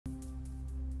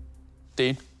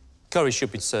Dean, curry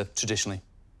should be served traditionally,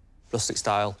 rustic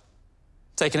style.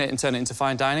 Taking it and turning it into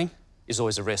fine dining is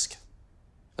always a risk.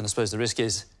 And I suppose the risk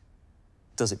is,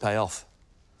 does it pay off?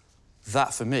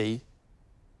 That, for me,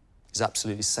 is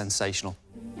absolutely sensational.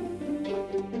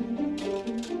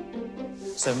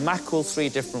 So mackerel 3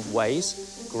 different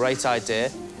ways, great idea.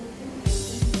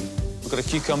 We've got a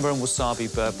cucumber and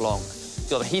wasabi beurre blanc. You've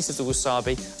got the heat of the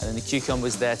wasabi, and then the cucumber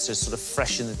is there to sort of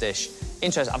freshen the dish.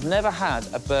 Interesting, I've never had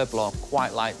a beurre blanc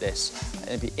quite like this. And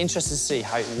it'd be interesting to see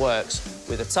how it works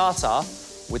with the tartare,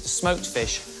 with the smoked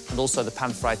fish, and also the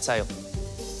pan-fried tail.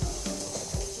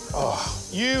 Oh,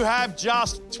 you have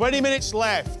just 20 minutes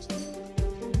left.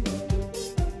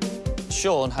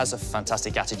 Sean has a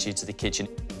fantastic attitude to the kitchen.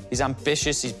 He's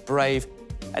ambitious, he's brave,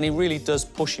 and he really does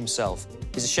push himself.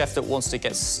 He's a chef that wants to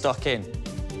get stuck in.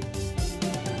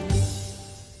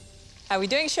 How are we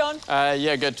doing, Sean?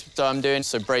 Yeah, good. So I'm doing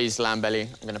braised lamb belly.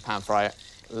 I'm going to pan-fry it.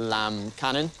 Lamb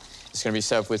cannon. It's going to be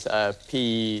served with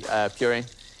pea puree.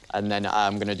 And then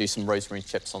I'm going to do some rosemary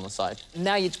chips on the side.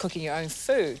 Now you're cooking your own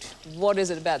food. What is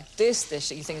it about this dish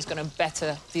that you think is going to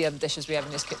better the other dishes we have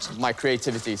in this kitchen? My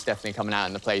creativity is definitely coming out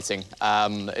in the plating.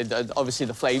 Obviously,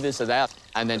 the flavours are there.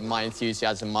 And then my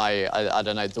enthusiasm, I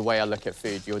don't know, the way I look at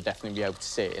food, you'll definitely be able to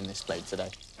see it in this plate today.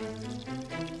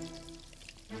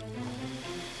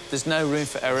 There's no room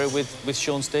for error with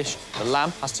Sean's dish. The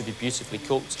lamb has to be beautifully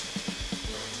cooked.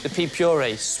 The pea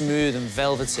puree, smooth and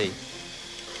velvety.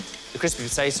 The crispy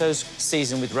potatoes,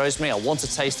 seasoned with rosemary. I want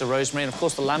a taste of rosemary. And, of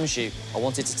course, the lamb jus. I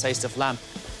wanted a taste of lamb.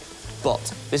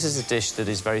 But this is a dish that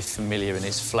is very familiar in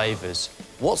its flavours.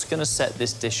 What's going to set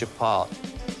this dish apart?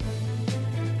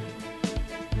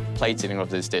 Plating of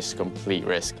this dish is a complete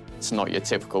risk. It's not your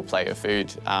typical plate of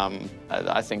food.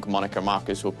 I think Monica and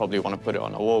Marcus will probably want to put it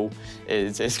on a wall.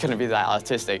 It's going to be that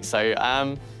artistic. So,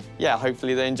 yeah,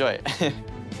 hopefully they enjoy it.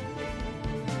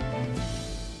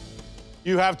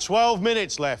 You have 12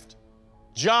 minutes left.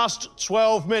 Just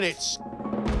 12 minutes.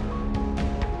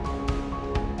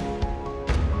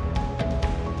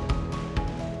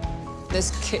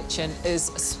 This kitchen is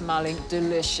smelling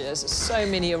delicious. So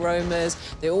many aromas.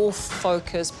 They're all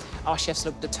focused. Our chefs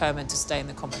look determined to stay in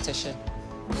the competition.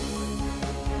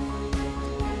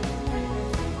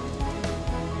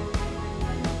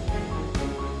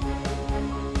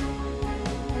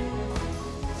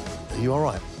 Are you all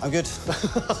right? I'm good.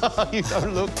 You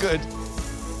don't look good.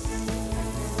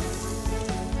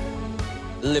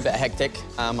 A little bit hectic.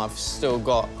 I've still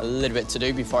got a little bit to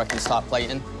do before I can start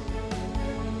plating.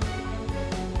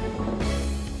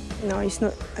 No, it's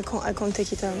not. I can't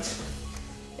take it out.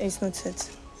 It's not set.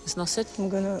 It's not set? I'm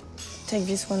gonna take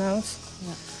this one out.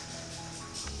 Yeah.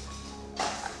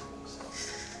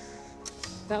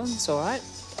 That one's all right.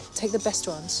 Take the best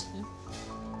ones. Yeah.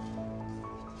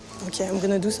 Okay, I'm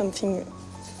gonna do something.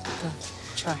 Go.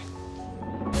 Try.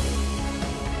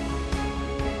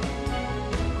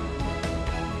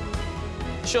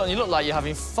 Sean, you look like you're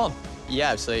having fun.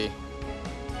 Yeah, absolutely.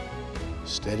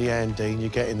 Steady hand, Dean. You're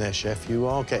getting there, chef. You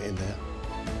are getting there.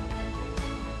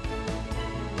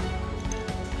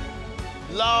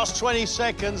 Last 20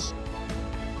 seconds.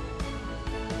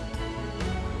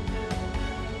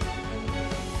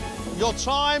 Your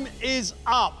time is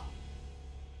up.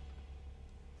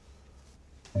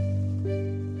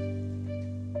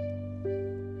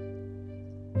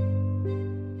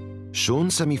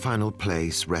 Sean's semi-final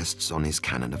place rests on his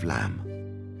cannon of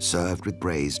lamb, served with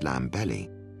braised lamb belly,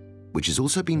 which has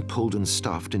also been pulled and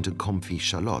stuffed into comfy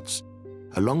shallots,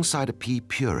 alongside a pea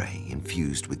puree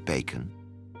infused with bacon,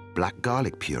 black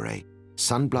garlic puree,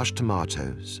 sun-blushed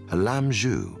tomatoes, a lamb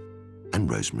jus, and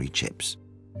rosemary chips.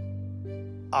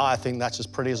 I think that's as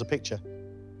pretty as a picture.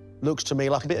 Looks to me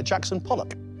like a bit of Jackson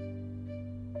Pollock.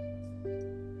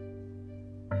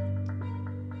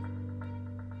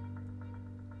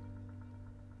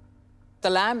 The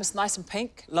lamb is nice and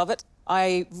pink. Love it.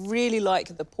 I really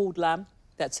like the pulled lamb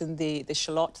that's in the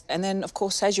shallot. And then, of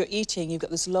course, as you're eating, you've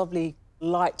got this lovely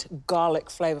light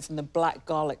garlic flavour from the black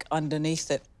garlic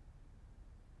underneath it.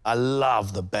 I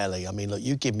love the belly. I mean, look,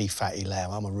 you give me fatty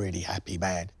lamb, I'm a really happy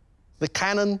man. The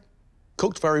cannon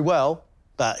cooked very well,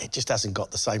 but it just hasn't got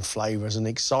the same flavours and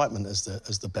excitement as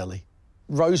the belly.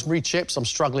 Rosemary chips, I'm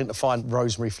struggling to find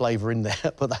rosemary flavour in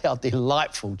there, but they are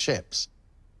delightful chips.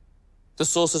 The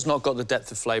sauce has not got the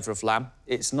depth of flavour of lamb.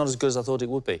 It's not as good as I thought it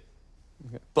would be.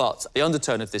 Okay. But the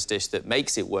undertone of this dish that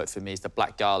makes it work for me is the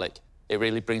black garlic. It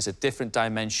really brings a different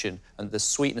dimension, and the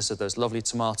sweetness of those lovely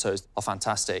tomatoes are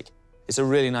fantastic. It's a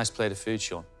really nice plate of food,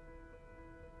 Sean.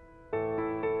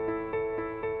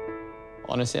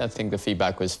 Honestly, I think the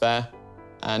feedback was fair,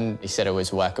 and he said it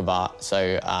was a work of art,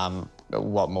 so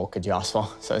what more could you ask for?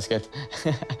 So it's good.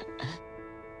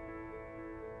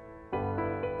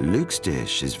 Luke's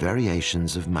dish is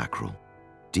variations of mackerel,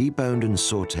 deboned and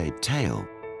sautéed tail,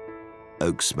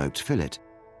 oak smoked fillet,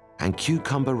 and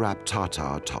cucumber wrapped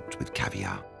tartare topped with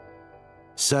caviar.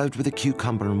 Served with a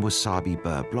cucumber and wasabi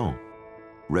beurre blanc,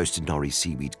 roasted nori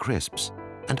seaweed crisps,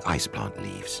 and ice plant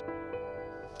leaves.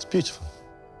 It's beautiful.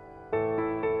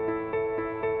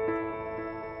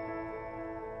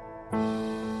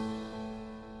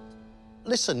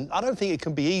 Listen, I don't think it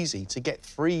can be easy to get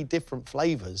 3 different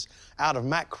flavours out of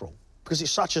mackerel because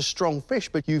it's such a strong fish,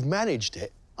 but you've managed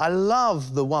it. I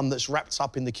love the one that's wrapped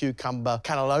up in the cucumber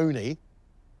cannelloni.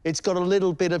 It's got a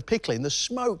little bit of pickling. The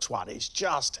smoked one is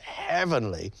just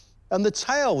heavenly. And the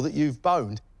tail that you've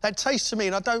boned, that tastes to me,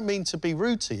 and I don't mean to be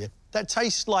rude to you, that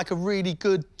tastes like a really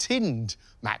good tinned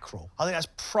mackerel. I think that's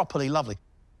properly lovely.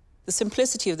 The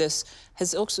simplicity of this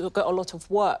has also got a lot of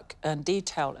work and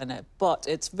detail in it, but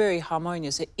it's very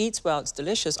harmonious. It eats well, it's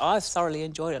delicious. I've thoroughly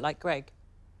enjoyed it, like Greg.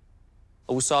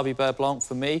 A wasabi beurre blanc,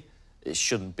 for me, it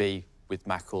shouldn't be with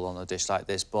mackerel on a dish like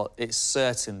this, but it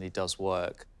certainly does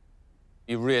work.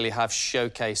 You really have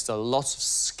showcased a lot of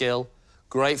skill,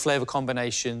 great flavour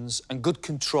combinations, and good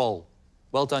control.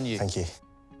 Well done, you. Thank you.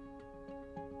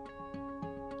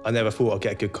 I never thought I'd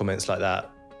get good comments like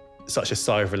that. Such a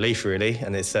sigh of relief, really,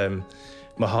 and it's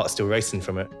my heart's still racing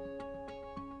from it.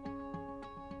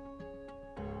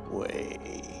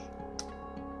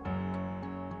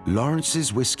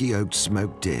 Lawrence's whiskey-oaked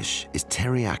smoked dish is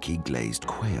teriyaki glazed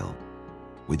quail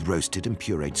with roasted and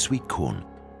pureed sweet corn,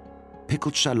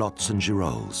 pickled shallots and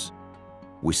girolles,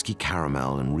 whiskey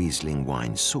caramel and Riesling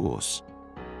wine sauce,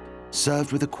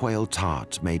 served with a quail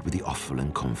tart made with the offal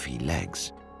and confit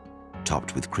legs,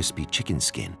 topped with crispy chicken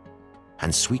skin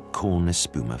and sweet corn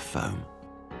espuma foam.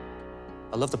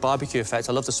 I love the barbecue effect.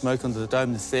 I love the smoke under the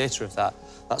dome, the theatre of that.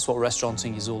 That's what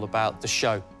restauranting is all about, the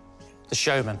show, the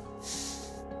showman.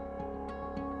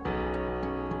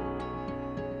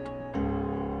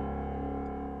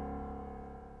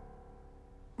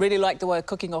 Really like the way of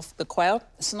cooking off the quail.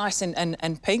 It's nice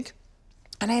and pink.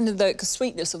 And then the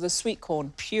sweetness of the sweet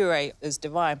corn puree is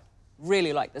divine.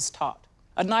 Really like this tart.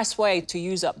 A nice way to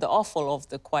use up the offal of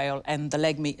the quail and the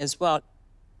leg meat as well.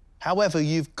 However,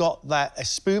 you've got that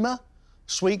espuma,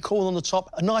 sweet corn on the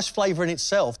top, a nice flavour in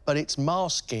itself, but it's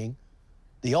masking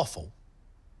the offal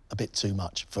a bit too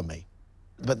much for me.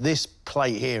 But this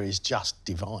plate here is just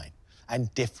divine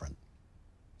and different.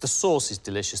 The sauce is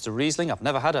delicious. The Riesling, I've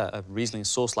never had a Riesling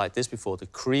sauce like this before. The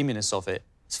creaminess of it,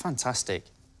 it's fantastic.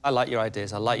 I like your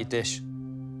ideas. I like your dish.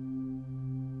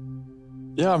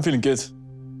 Yeah, I'm feeling good.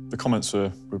 The comments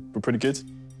were pretty good.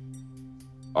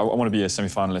 I want to be a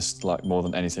semi-finalist, like, more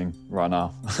than anything right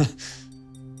now.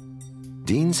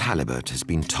 Dean's halibut has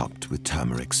been topped with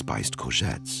turmeric-spiced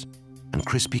courgettes and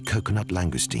crispy coconut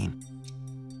langoustine,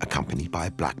 accompanied by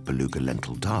a black beluga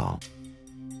lentil dal,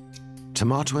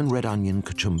 tomato and red onion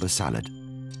kachumba salad,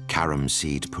 carom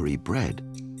seed puri bread,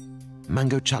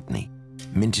 mango chutney,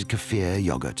 minted kaffir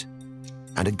yogurt,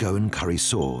 and a Goan curry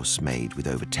sauce made with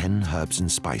over 10 herbs and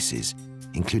spices,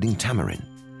 including tamarind,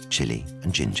 chili,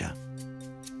 and ginger.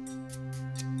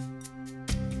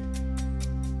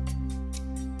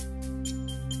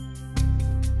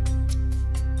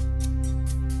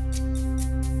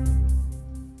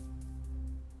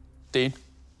 Dean,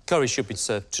 curry should be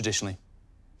served traditionally,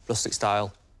 rustic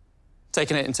style.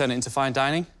 Taking it and turning it into fine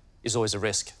dining is always a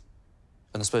risk.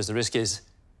 And I suppose the risk is,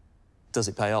 does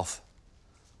it pay off?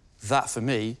 That, for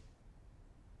me,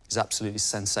 is absolutely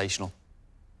sensational.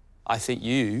 I think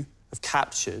you have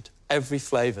captured every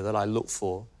flavour that I look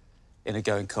for in a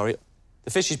Goan curry.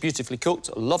 The fish is beautifully cooked.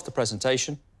 I love the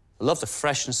presentation. I love the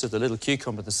freshness of the little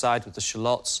cucumber on the side with the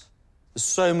shallots. There's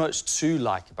so much to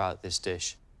like about this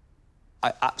dish.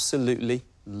 I absolutely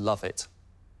love it.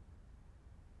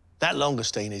 That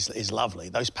langoustine is lovely.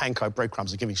 Those panko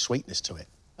breadcrumbs are giving sweetness to it.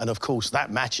 And, of course,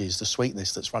 that matches the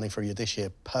sweetness that's running through your dish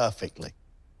here perfectly.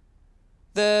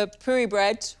 The puri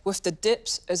bread with the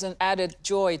dips is an added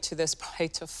joy to this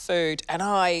plate of food. And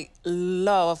I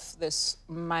love this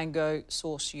mango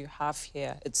sauce you have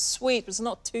here. It's sweet, but it's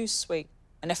not too sweet.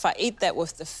 And if I eat that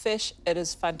with the fish, it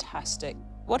is fantastic.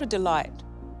 What a delight.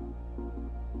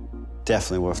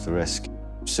 Definitely worth the risk.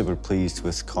 Super pleased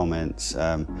with comments.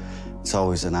 It's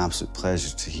always an absolute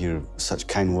pleasure to hear such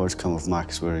kind words come off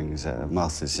Marcus Wareing's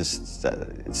mouth. It's just,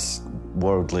 it's a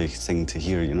worldly thing to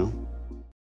hear, you know?